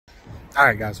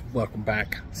Alright guys, welcome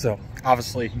back. So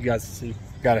obviously you guys see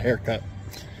got a haircut.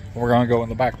 We're gonna go in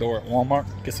the back door at Walmart,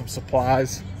 get some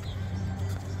supplies.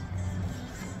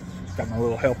 Got my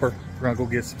little helper. We're gonna go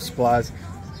get some supplies.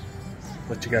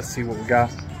 Let you guys see what we got.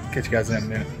 Catch you guys in a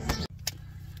minute.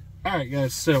 Alright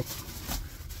guys, so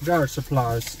we got our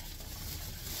supplies.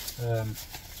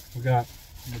 We got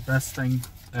the best thing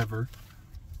ever.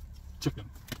 Chicken.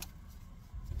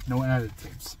 No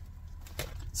additives.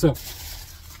 So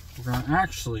we're going to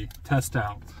actually test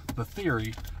out the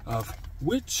theory of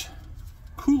which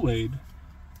Kool-Aid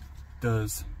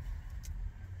does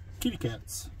kitty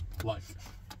cats like.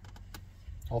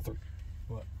 All three.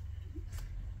 What?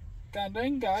 God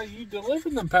dang guy, you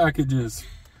delivered them packages.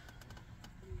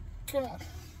 God,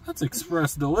 that's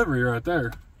express delivery right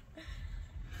there.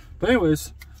 But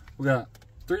anyways, we got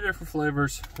 3 different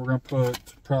flavors. We're going to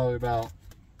put probably about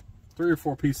 3 or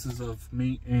 4 pieces of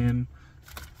meat in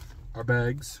our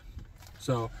bags.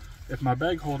 So if my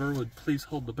bag holder would please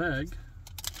hold the bag.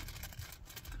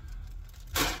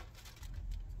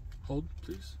 Hold,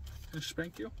 please.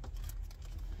 Thank you.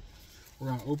 We're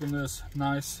gonna open this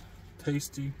nice,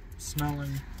 tasty,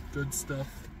 smelling, good stuff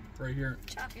right here.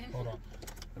 Hold on.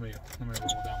 Let me roll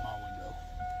down my window.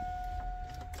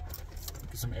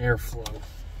 Get some airflow.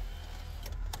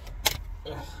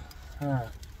 Alright.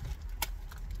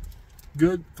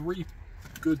 Good, 3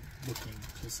 good looking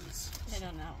pieces. They do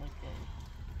not look good.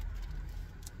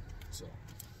 So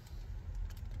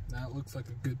that looks like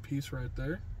a good piece right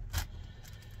there.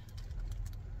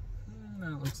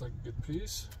 That looks like a good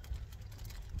piece.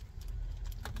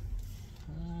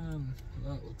 And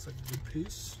that looks like a good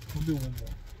piece. We'll do one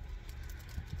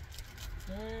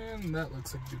more. And that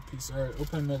looks like a good piece. Alright,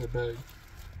 open another bag.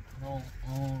 I don't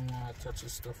want to touch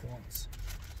this stuff once.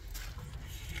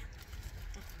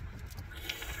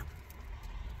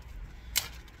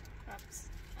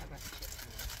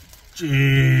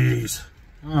 Jeez.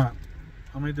 Alright.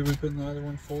 How many did we put in the other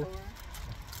one? 4?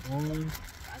 1,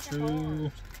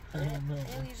 2, I don't know.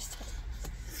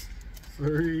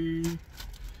 3,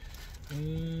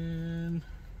 and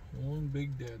 1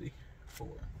 Big Daddy. 4.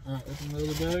 Alright, open the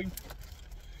other bag.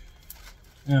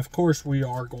 And of course we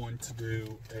are going to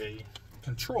do a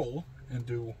control and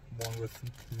do one with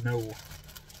no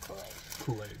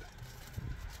Kool-Aid.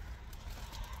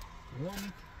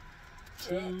 1,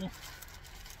 2,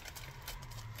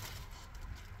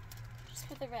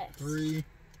 the rest. 3,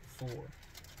 4.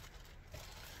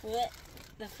 What?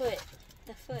 The foot.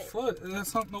 The foot. The foot?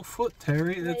 That's not no foot,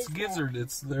 Terry. It's gizzard.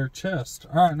 It's their chest.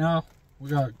 Alright, now we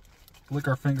gotta lick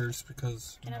our fingers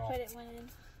because. Can I put it one in?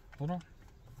 Hold on.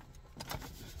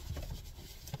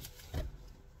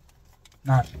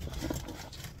 Alright.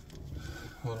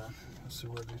 Hold on. Let's see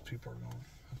where these people are going.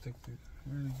 I think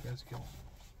where are these guys going?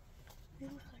 They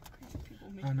look like crazy people.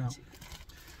 I know.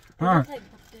 They Alright. look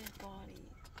like dead body.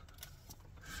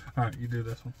 Alright, you do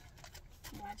this one.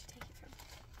 Why'd you take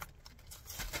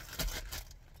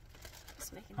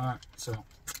it from? Alright, so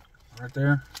right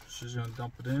there, she's gonna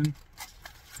dump it in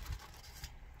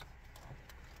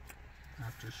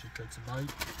after she takes a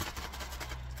bite.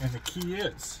 And the key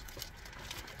is,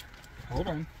 hold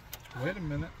on, wait a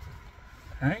minute,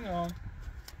 hang on,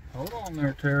 hold on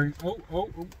there, Terry. Oh.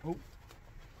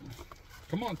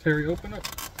 Come on, Terry, open up.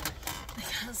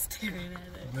 I was staring at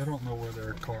it. They don't know where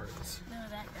their car is. No,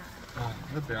 that guy. Oh,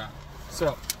 that guy.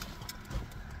 So,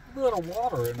 a little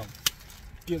water in them.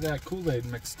 Get that Kool-Aid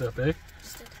mixed up, eh?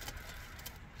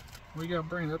 We gotta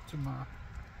bring it up to my.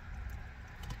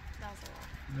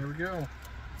 There we go.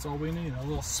 That's all we need. A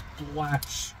little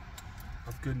splash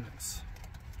of goodness.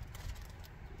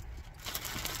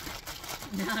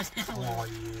 No. Oh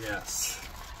yes.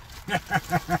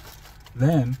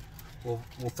 Then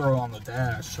we'll throw it on the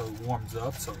dash so it warms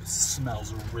up, so it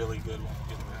smells really good when we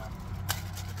get it out.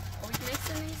 Are we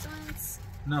mixing these ones?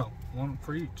 No, 1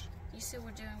 for each. You said we're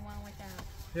doing one without.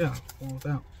 Yeah, 1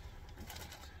 without.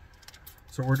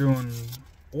 So we're doing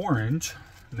orange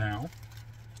now.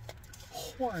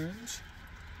 Orange.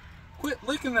 Quit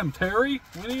licking them, Terry.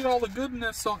 We need all the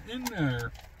goodness in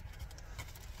there.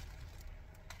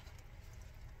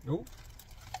 Nope.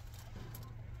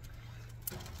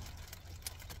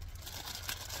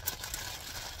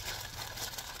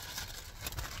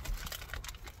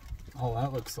 Oh,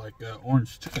 that looks like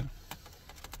orange chicken.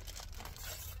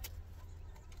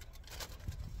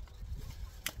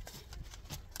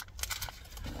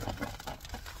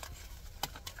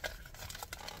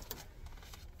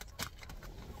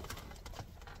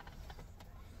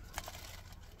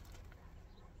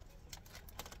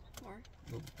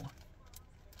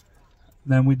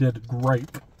 Then we did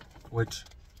grape, which,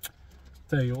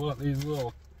 tell you what, these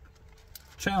little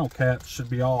channel cap should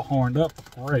be all horned up.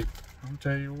 Great. I'll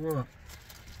tell you what.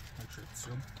 Make sure it's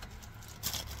sealed.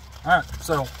 Alright,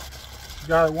 so you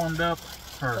got it warmed up.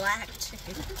 Black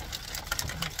chicken.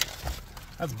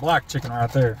 That's black chicken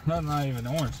right there. That's not even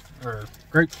orange or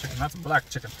grape chicken. That's black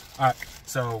chicken. Alright,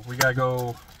 so we gotta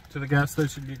go to the gas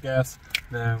station to get gas.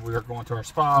 Then we are going to our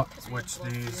spot, which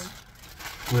these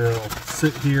will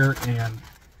sit here and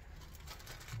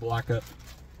black up.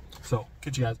 So,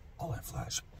 get you guys all that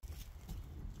flash.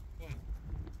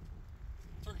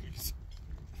 Turkeys.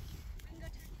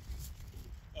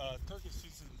 Turkey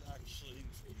season actually.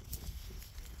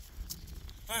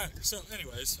 Alright, so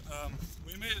anyways,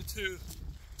 we made it to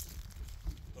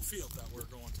the field that we're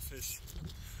going to fish.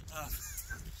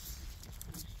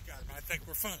 God, I think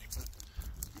we're funny, but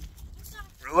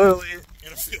we're literally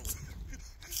in a field.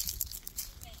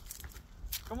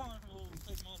 Come on, we'll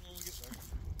take them on when we get there.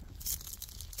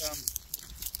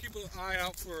 Keep an eye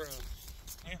out for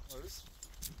antlers,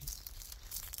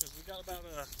 because we got about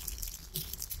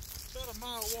a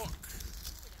mile walk.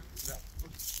 No.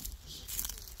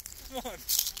 Come on.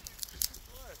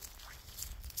 What?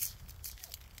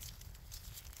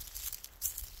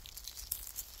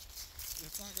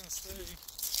 It's not gonna stay.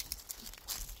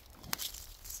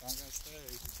 It's not gonna stay.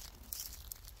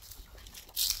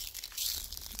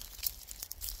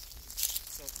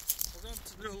 So we're going to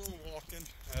do a little walking.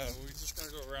 We just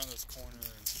gotta go around this corner,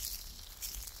 and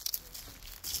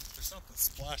there's something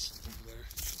splashing over there.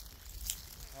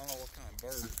 I don't know what kind of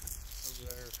bird over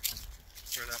there.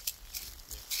 Straight up.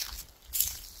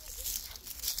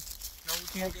 No, we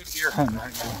can't go deer hunting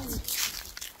right now.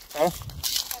 Huh?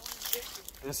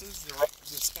 This is the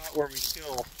spot where we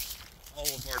kill all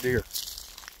of our deer.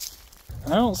 I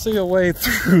don't see a way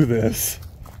through this.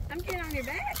 I'm getting on your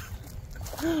back.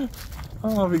 I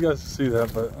don't know if you guys can see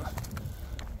that, but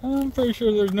I'm pretty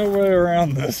sure there's no way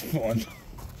around this one.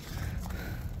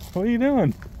 What are you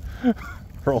doing?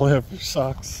 Roll up your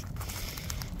socks.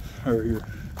 Over here.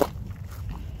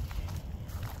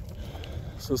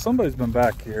 So somebody's been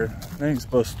back here. They ain't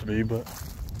supposed to be, but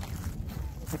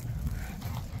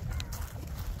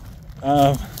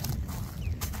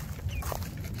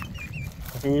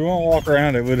if we won't walk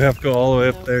around it, we'd have to go all the way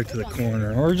up there to the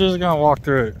corner. We're just gonna walk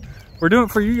through it. We're doing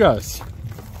it for you guys.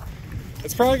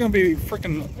 It's probably gonna be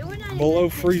freaking below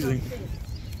freezing.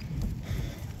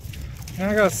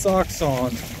 And I got socks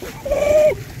on.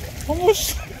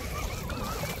 Almost.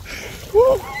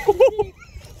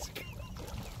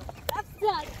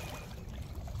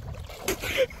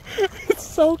 It's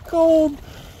so cold.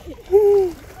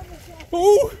 Ooh.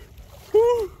 Ooh.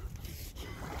 Ooh.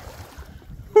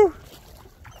 Ooh.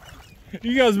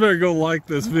 You guys better go like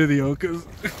this video, because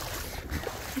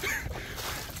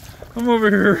I'm over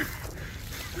here.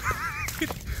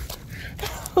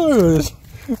 Look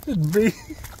at this.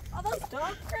 Are those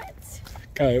dog prints?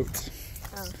 Coyotes.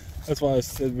 Oh. That's why I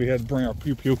said we had to bring our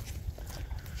pew-pew.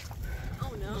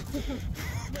 Oh no.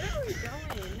 Where are we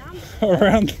going?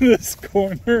 Around this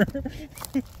corner.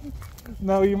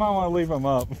 No, you might want to leave them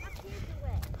up.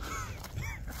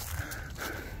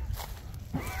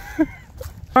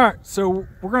 Alright, so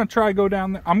we're going to try to go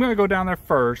down there. I'm going to go down there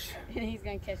first. And he's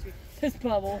going to catch me. There's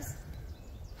bubbles.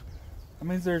 That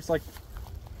means there's like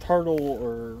turtle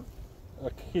or a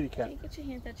kitty cat. Hey, get your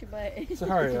hands at your butt.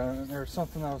 Sorry, there's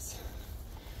something else.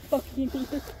 Fucking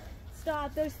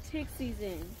stop, there's tick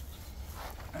season.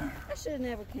 I should have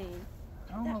never came.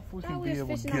 I don't know if we that can we be able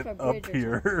was to fishing get off a up bridge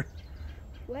or here.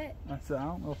 What? I said, I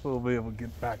don't know if we'll be able to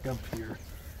get back up here.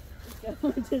 Just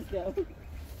go. Just go.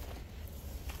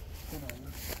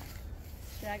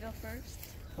 Should I go first?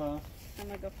 Huh? I'm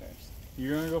going to go first.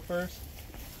 You're going to go first?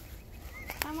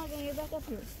 How am I going to get back up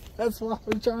here? That's what I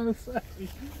was trying to say.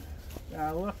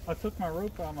 Yeah, I took my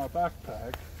rope out of my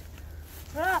backpack.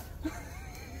 Ah!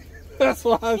 That's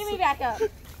why I Get me back up.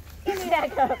 Get me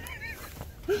back up.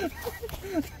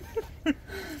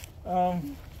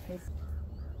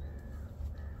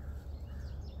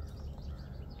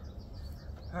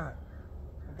 I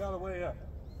got a way up.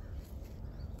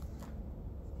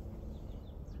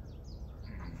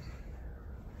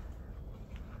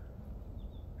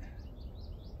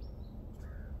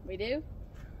 We do?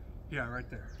 Yeah, right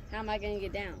there. How am I going to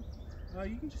get down?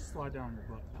 You can just slide down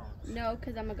your butt tops. No,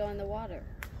 because I'm going to go in the water.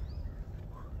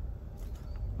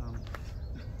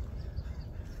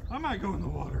 I might go in the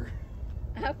water.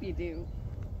 I hope you do.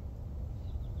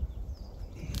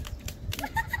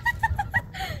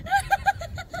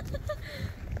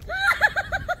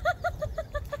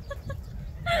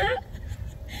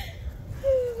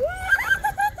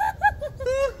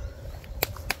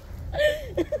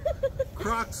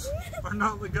 Crocs are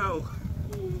not the go.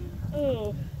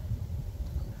 Oh.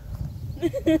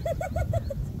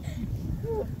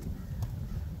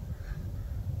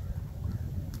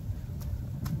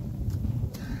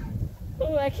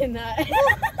 Oh, I cannot.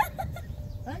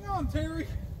 Hang on, Terry.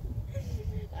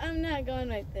 I'm not going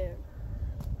right there.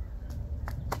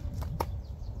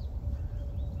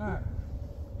 Alright.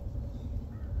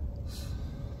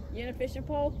 You in a fishing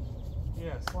pole?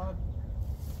 Yeah, slide.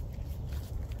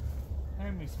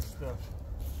 Hand me some stuff.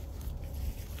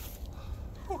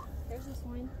 Whew. There's this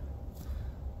one.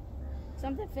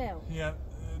 Something fell. Yeah,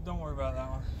 don't worry about that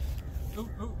one.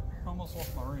 Ooh, almost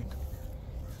lost my ring.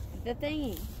 The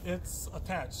thingy. It's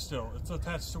attached still. It's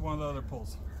attached to one of the other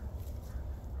poles.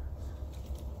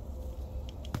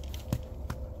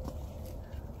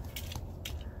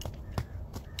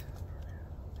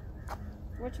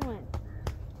 Which one?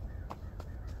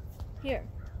 Here.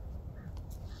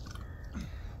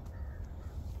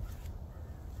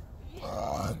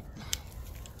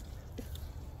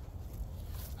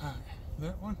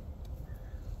 That one?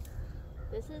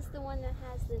 This is the one that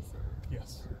has this on.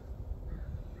 Yes.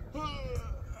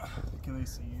 Can they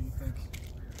see you, you think?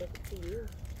 They could see you.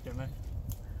 Can they?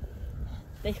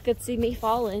 They could see me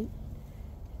falling.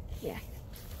 Yeah.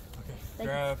 Okay,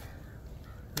 grab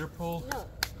your pole.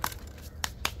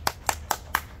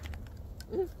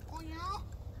 No. Oh yeah?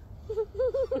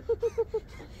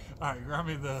 Alright, grab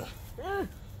me the...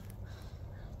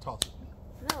 Toss it.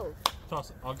 No. Toss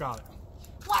it. I got it.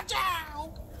 Watch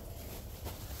out!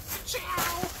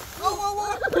 Chow!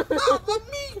 Oh, the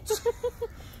meat!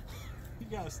 You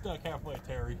got it stuck halfway,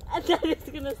 Terry. I thought it was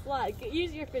gonna slide.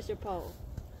 Use your fishing pole.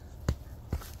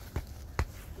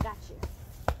 I got you.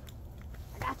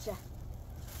 I got you.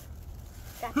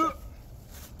 Got you.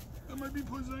 That might be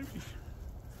poison.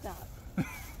 Stop.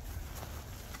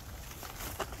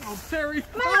 Oh, Terry!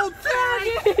 No, Oh,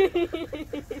 Terry!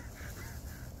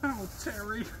 Oh,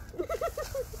 Terry!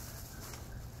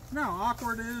 You know how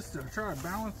awkward it is to try to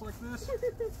balance like this?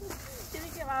 Can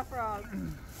you get my frog?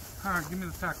 Alright, give me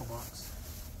the tackle box.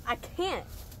 I can't.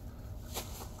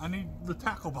 I need the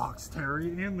tackle box,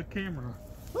 Terry, and the camera.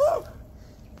 Woo!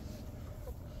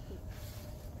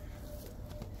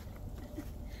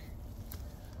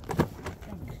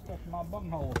 Stuck in my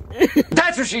bunghole.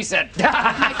 That's what she said.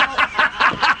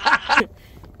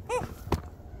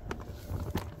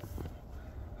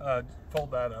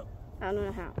 Fold that up. I don't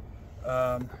know how.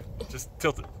 Just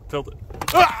tilt it. Tilt it.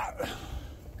 Ah!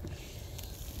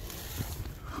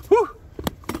 Whew.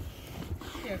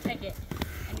 Here, take it.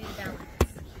 I need a balance.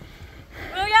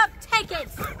 Hurry up, take it!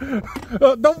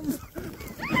 Don't.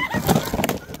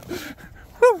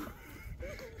 Whew.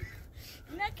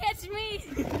 Not catch me!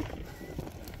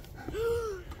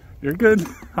 You're good.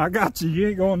 I got you. You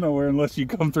ain't going nowhere unless you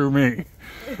come through me.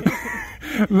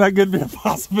 That could be a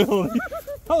possibility.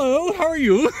 Hello, how are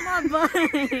you? My butt.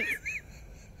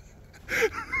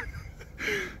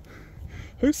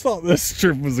 Who thought this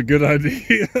trip was a good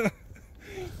idea?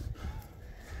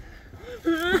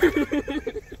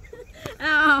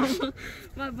 Ow.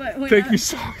 My butt went Take up. your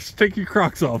socks, take your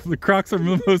Crocs off. The Crocs are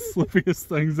the most slippiest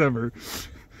things ever.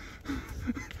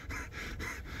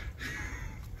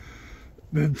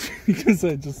 Because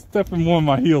I just stepped in one of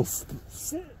my heel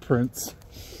prints.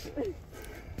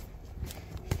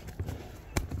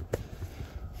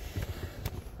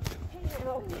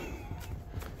 Oh my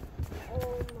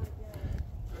god.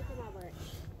 Look at my butt.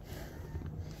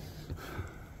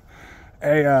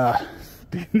 Hey,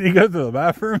 do you need to go to the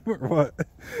bathroom or what?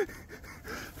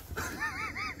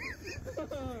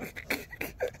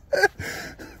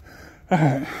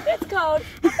 It's cold.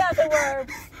 I got the worm.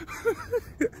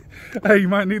 Hey, you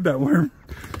might need that worm.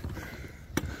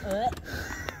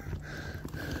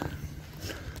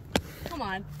 Come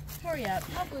on, hurry up.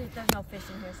 Hopefully there's no fish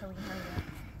in here so we can hurry up.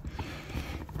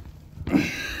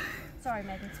 Sorry,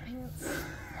 Megan's pants.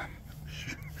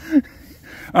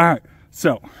 Alright,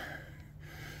 so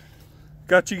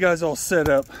got you guys all set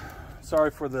up.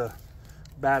 Sorry for the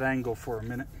bad angle for a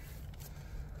minute.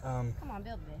 Come on,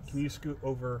 build this. Can you scoot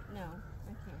over? No, I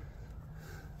can't.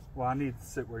 Well, I need to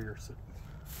sit where you're sitting.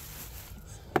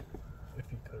 If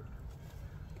you could.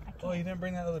 I can't. Oh, you didn't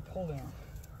bring that other pole down.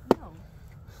 No,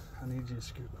 I need you to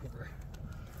scoot over.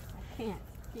 I can't.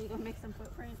 Can you go make some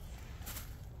footprints?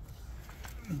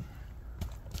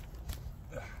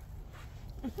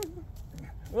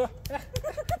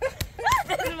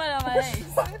 This is mud on my face.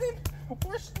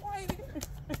 We're sliding.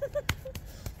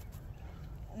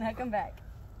 Now come back.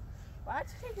 Why'd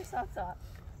you take your socks off?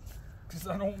 Because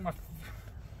I don't want my...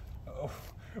 Oh,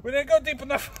 we didn't go deep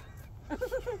enough. We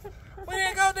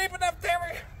didn't go deep enough,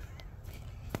 Terry.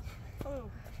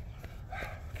 Ooh.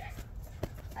 Okay.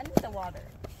 I need the water.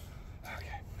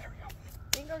 Okay, there we go.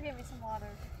 You can Go get me some water.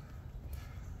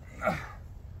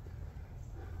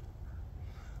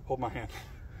 Hold my hand.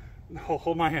 No,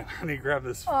 hold my hand. I need to grab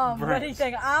this. What do you branch.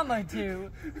 think I'm gonna do?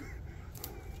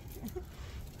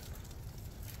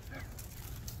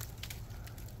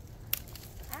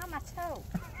 Ow, my toe.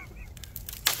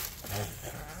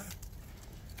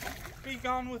 Be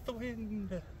gone with the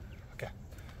wind. Okay.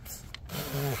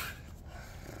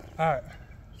 Alright.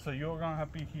 So you're gonna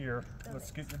have to be here. Let's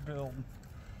get your build.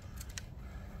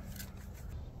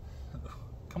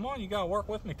 Come on, you gotta work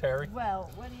with me, Terry. Well,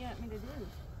 what do you want me to do?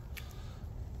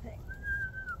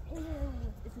 Ew,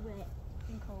 it's wet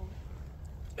and cold.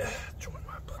 Join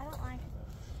my butt. I don't like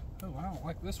it. Oh, I don't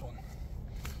like this one.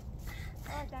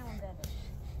 I like that one better.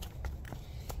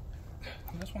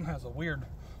 This one has a weird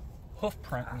hoof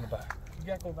print in the back. You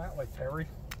gotta go that way, Terry.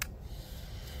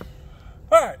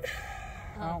 Alright.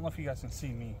 I don't know if you guys can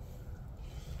see me.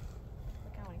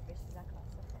 Look how many fishes I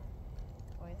caught so far.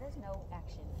 Boy, there's no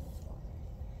action in this water.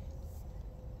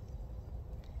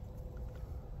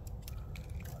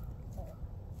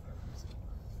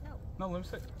 No, No, let me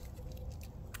see.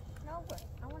 no, but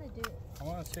I want to do it. I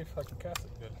want to see if I can cast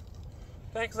it good.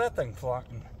 Thanks, that thing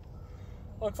floating.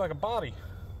 Looks like a body.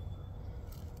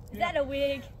 Is that a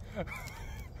wig? Well,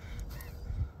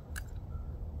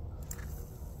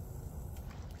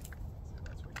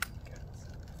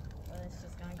 it's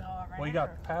just gonna go right. Well, you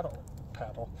got paddle.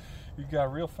 You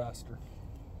got reel faster.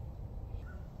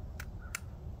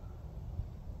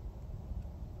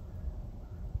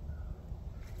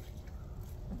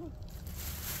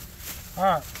 All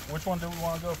right, which one do we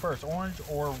want to go first? Orange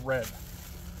or red?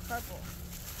 Purple.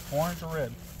 Orange or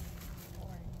red?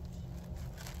 Orange.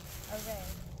 Okay.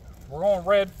 We're going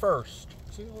red first.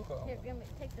 See, look. Here,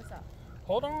 take this off.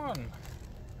 Hold on.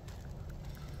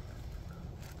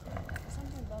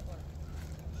 Something bubbling.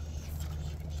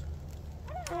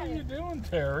 What are you doing,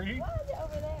 Terry? Why is it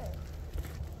over there?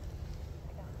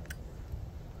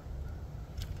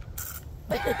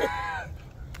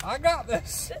 I got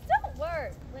this. This don't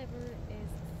work. Liver is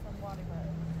some water bugs.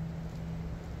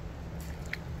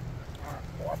 All right,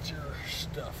 watch your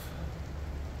stuff.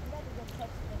 I'm about to go catch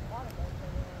some water bugs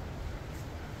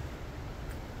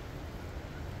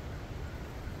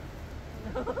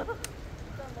over there. No.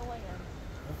 It's on the land.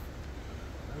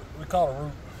 We call it a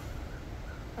root.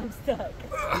 I'm stuck.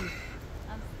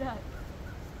 I'm stuck.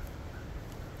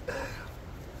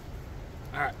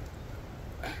 All right.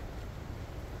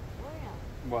 Where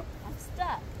am What? I? I'm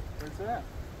stuck. Where's that?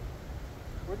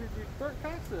 Where did you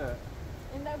cast it at?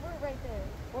 In that root right there.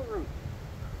 What root?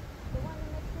 The one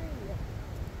in the tree.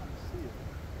 I see it.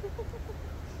 I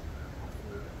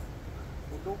see it.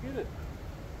 Well, go get it.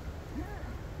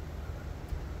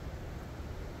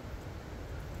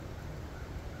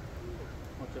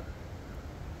 Watch out.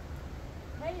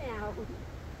 Hey now.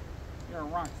 You're a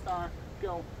rock star.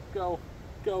 Go, go,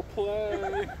 go play.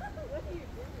 What are you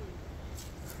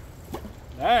doing?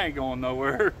 That ain't going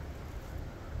nowhere.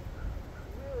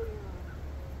 Really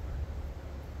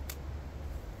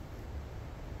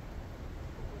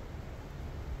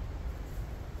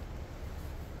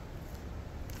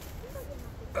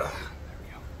There we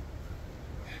go.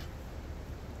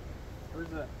 Where's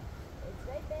that? It's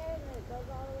right there and then it goes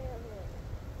all the way over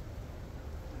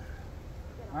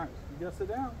there. Alright, you gotta sit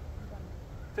down.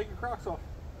 Take your Crocs off.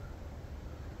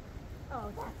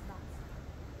 Oh, that's nice.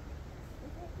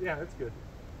 Yeah, that's good.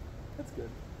 That's good.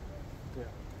 Yeah.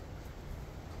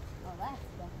 Oh, that's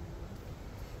definitely.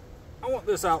 I want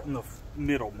this out in the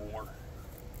middle more.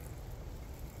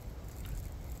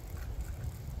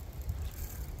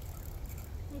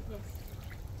 Take this.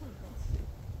 Take this.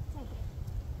 Take it.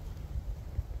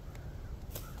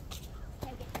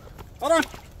 Take it. Hold on.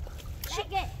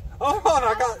 Take it. Hold on,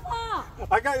 Oh,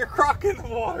 I got your Croc in the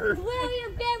water.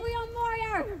 William Gabriel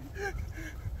Moyer.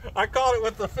 I caught it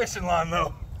with the fishing line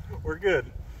though. We're good.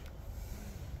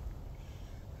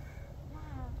 Wow.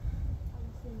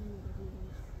 I'm seeing you do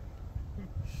this.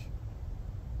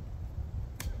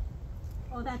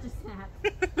 Oh, that just snapped.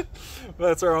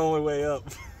 That's our only way up.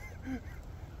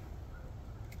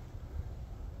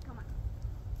 Come on.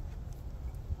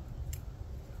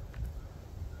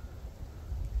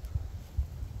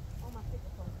 Oh, my fish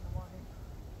are in the water.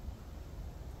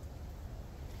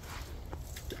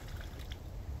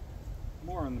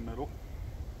 More in the middle.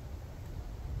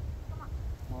 Come on.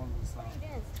 More on the What side. are you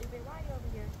doing, stupid? Why are you over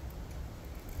here?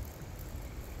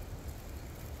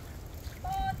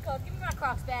 Oh, it's cold. Give me my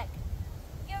Crocs back.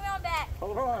 Give me them back.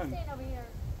 Hold I'm on. staying over here.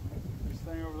 You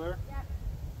staying over there? Yep.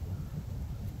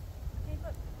 Okay,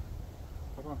 look.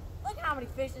 Hold on. Look how many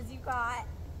fishes you caught.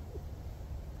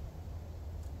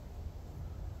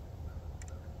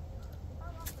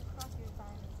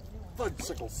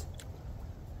 fudgesicles.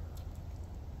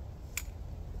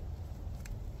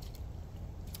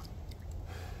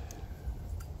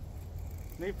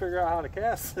 Need to figure out how to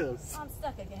cast this. I'm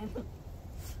stuck again. Those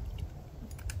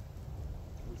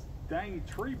dang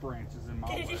tree branches in my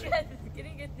way. Can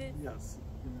you get this? Yes.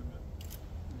 Give me a minute.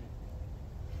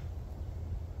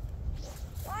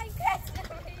 Why are you casting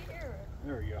over here?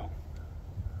 There we go.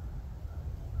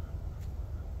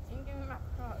 You can give me my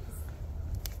cross.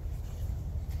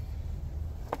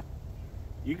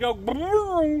 You go.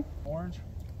 Orange.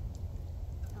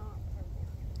 Oh,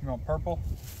 You want purple?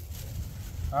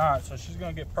 Alright, so she's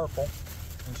going to get purple.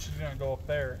 And she's going to go up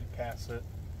there and cast it.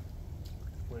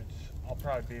 Which I'll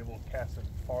probably be able to cast it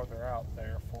farther out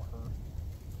there for her.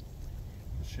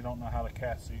 Because she don't know how to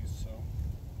cast these, so.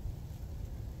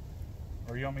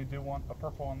 Or you want me to do a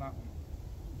purple on that one?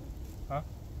 Huh?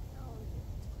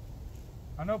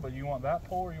 I know, but you want that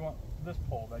pole or you want this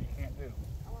pole that you can't do?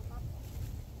 I want my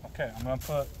pole. Okay, I'm going to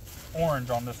put orange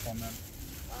on this one then.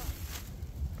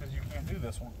 Because you can't do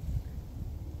this one.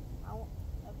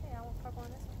 Okay, I want purple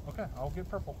on this one. Okay, I'll get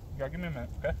purple. You gotta give me a minute,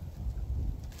 okay?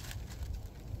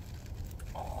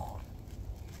 Oh.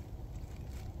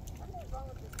 Something's wrong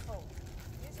with this pole.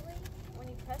 Usually, when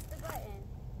you press the button,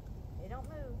 it don't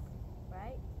move,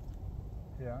 right?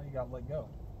 Yeah, you gotta let go.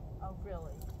 Oh,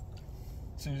 really?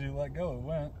 As soon as you let go, it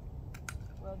went.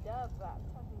 Well, duh, but I'm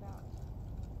talking about.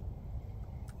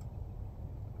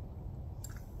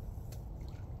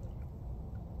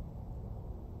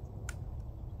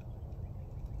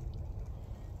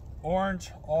 Orange,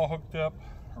 all hooked up,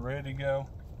 ready to go.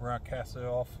 We're gonna cast it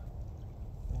off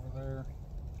over there.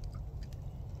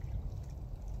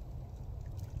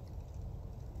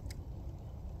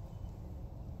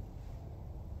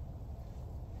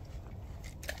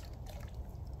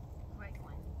 Right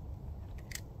one.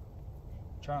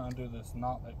 Trying to do this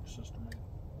knot that your sister made.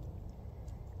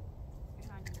 You're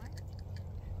trying to do what?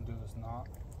 Do this knot.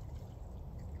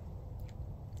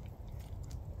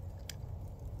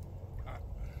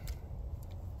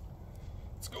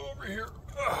 Let's go over here.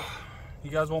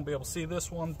 You guys won't be able to see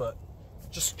this one, but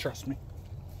just trust me.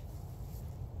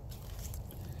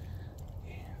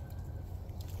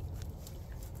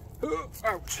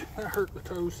 Ouch, that hurt the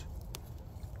toes.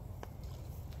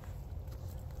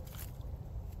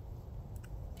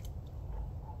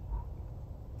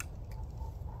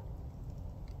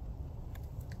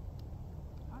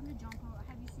 On the Jumbo,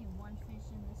 have you seen one fish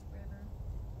in this river?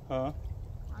 Huh?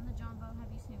 On the Jumbo,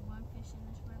 have you seen one fish in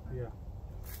this river? Yeah.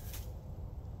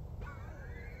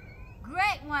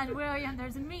 Great one, William.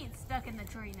 There's meat stuck in the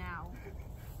tree now.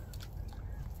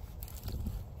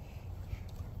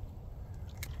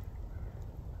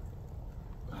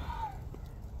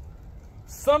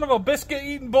 Son of a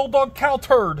biscuit-eating bulldog cow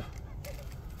turd.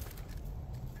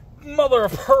 Mother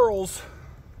of pearls.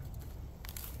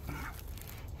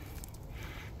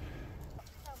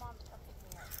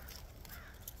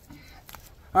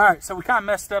 Alright, so we kind of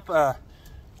messed up.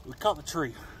 We caught the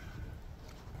tree.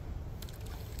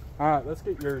 Alright, let's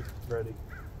get yours ready.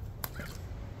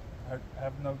 I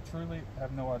truly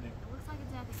have no idea. It looks like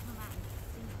it's had to come out and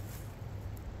see us.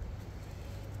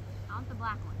 I want the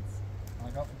black ones. I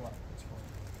got the black ones for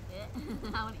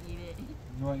you. I want to eat it.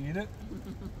 You want to eat it?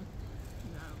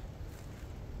 No.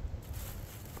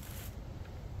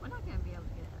 We're not going to be able to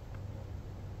get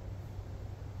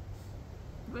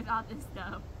it. Without this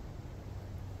stuff.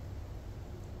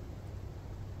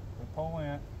 The pole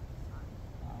in.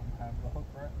 Have the hook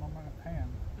right in my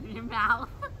hand. In your mouth.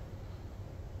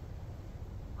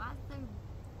 Why is there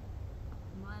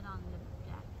mud on the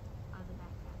back of the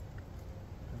backpack?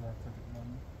 Because I took it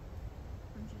running.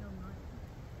 Where'd you go mud?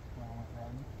 When I went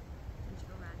riding Where'd you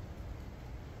go riding?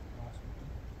 last weekend.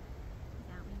 Is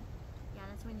that when? Yeah,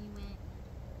 that's when you went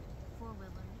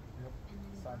four-wheeler. Yep. And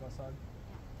then Side by side.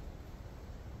 Yeah.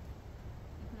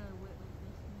 You could have went with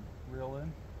this one. Reel in.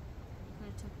 You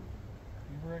could have took me.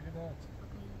 You were good at.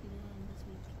 Okay, you could have done this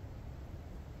week.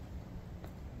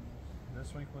 This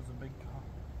week was a big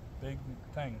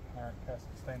thing. All right, Cassie,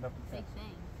 stand up and Big cast.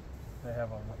 thing. They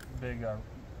have a big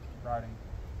riding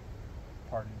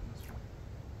party this week.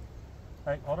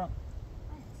 Hey, hold on.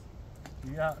 What?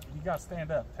 You got to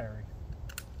stand up, Terry.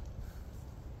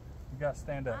 You got to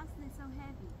stand Why up. isn't it so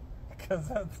heavy? Because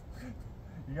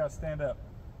you got to stand up.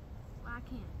 Well, I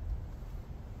can't.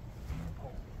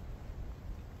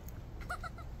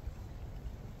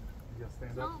 You got to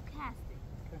stand up. Don't cast it.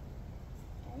 Okay.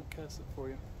 I'll cast it for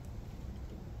you.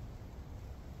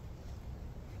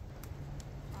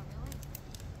 Oh, really?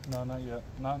 No, not yet.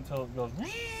 Not until it goes. I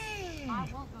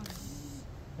won't go.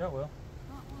 Yeah, it will.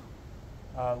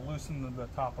 What? Loosen the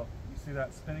top up. You see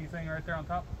that spinny thing right there on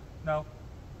top? No.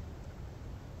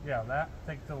 Yeah, that.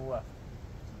 Take it to the left.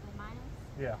 The minus?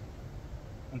 Yeah.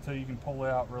 Until you can pull it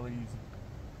out really easy.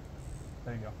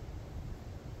 There you go.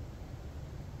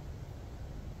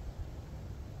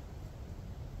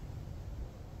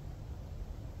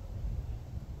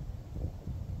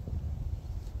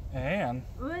 And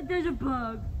What? There's a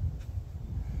bug.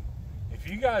 if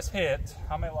you guys hit,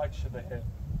 how many likes should they hit?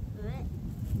 What?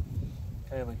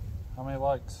 Kaylee, how many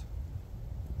likes?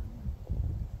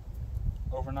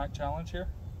 Overnight challenge here?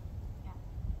 Yeah.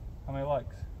 How many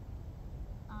likes?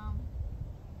 500.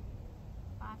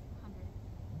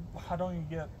 How don't you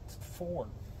get 4?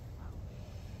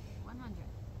 100.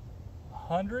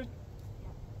 100? Yeah.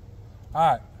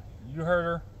 Alright, you heard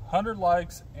her. 100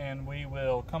 likes and we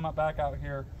will come back out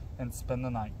here and spend the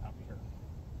night out here.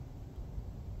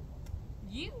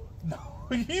 You? No,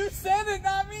 you said it,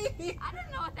 not me. I don't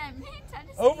know what that means. I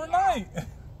just Overnight.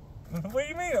 What do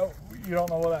you mean? Oh, you don't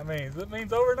know what that means. It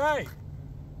means overnight.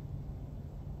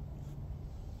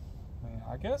 Man,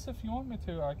 I guess if you want me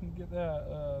to, I can get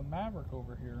that Maverick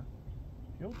over here.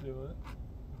 He'll do it.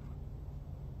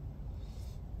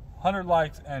 100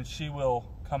 likes and she will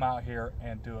come out here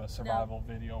and do a survival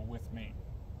video with me.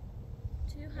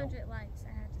 200 likes. I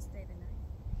have to stay the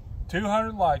night.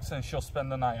 200 likes and she'll spend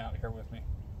the night out here with me.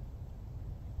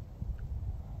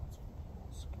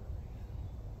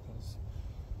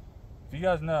 If you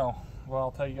guys know, well,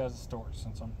 I'll tell you guys a story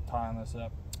since I'm tying this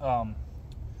up.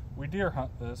 We deer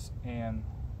hunt this, and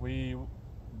we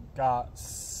got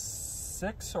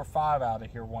 6 or 5 out of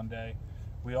here one day.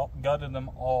 We all gutted them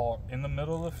all in the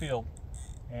middle of the field,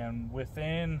 and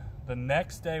within the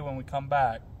next day when we come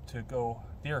back to go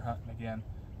deer hunting again,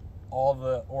 all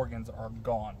the organs are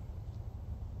gone.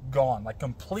 Gone, like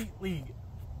completely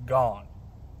gone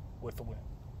with the wind.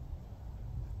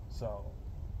 So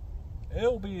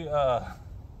it'll be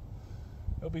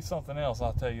something else,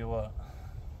 I'll tell you what.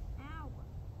 Ow.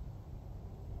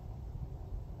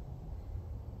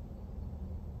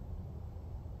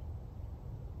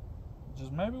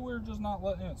 Just maybe we're just not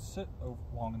letting it sit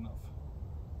long enough.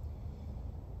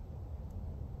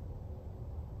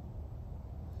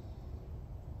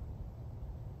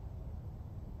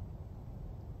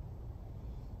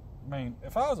 I mean,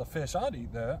 if I was a fish, I'd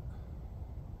eat that.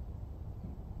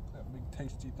 That big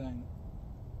tasty thing.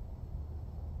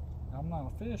 I'm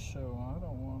not a fish, so I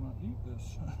don't want to eat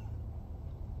this.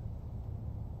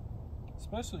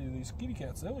 Especially these kitty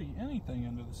cats, they'll eat anything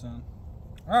under the sun.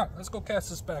 Alright, let's go cast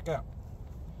this back out.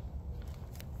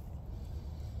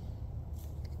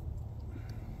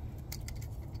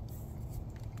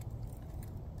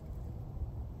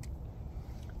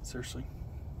 Seriously.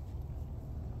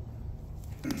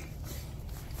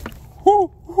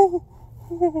 Whoo, whoo,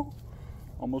 whoo.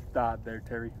 Almost died there,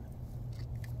 Terry.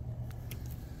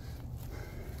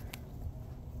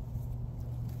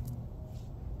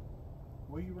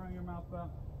 What are you running your mouth about?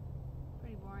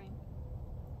 Pretty boring.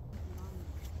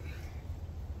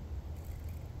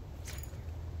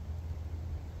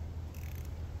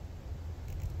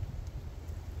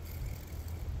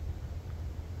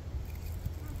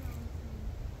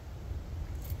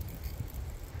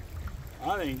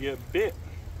 I didn't get bit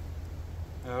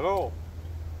at all.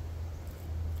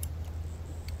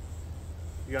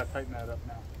 You gotta tighten that up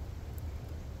now.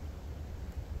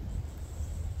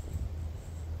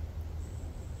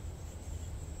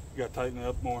 You gotta tighten it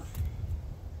up more.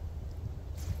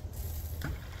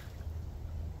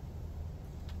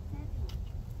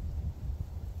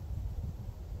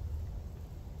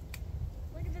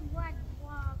 Look at the black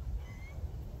blob.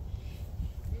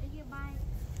 Did it get bite?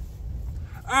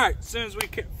 Alright, as soon as we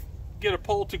get a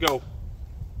pole to go,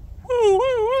 woo, woo,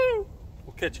 woo,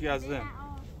 we'll catch you guys then.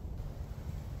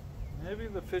 Maybe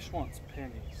the fish wants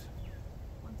pennies.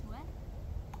 Wants what?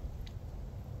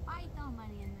 Why are you throwing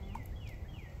money in there?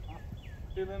 Huh?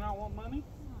 Do they not want money?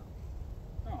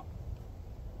 No. Oh.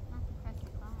 Not the Krusty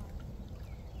Krab.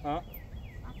 Huh?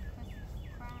 Not the Krusty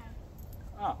Krab.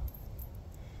 Oh.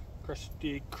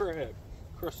 Krusty Krab.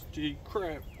 Krusty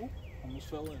Krab. Oop, almost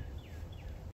fell in.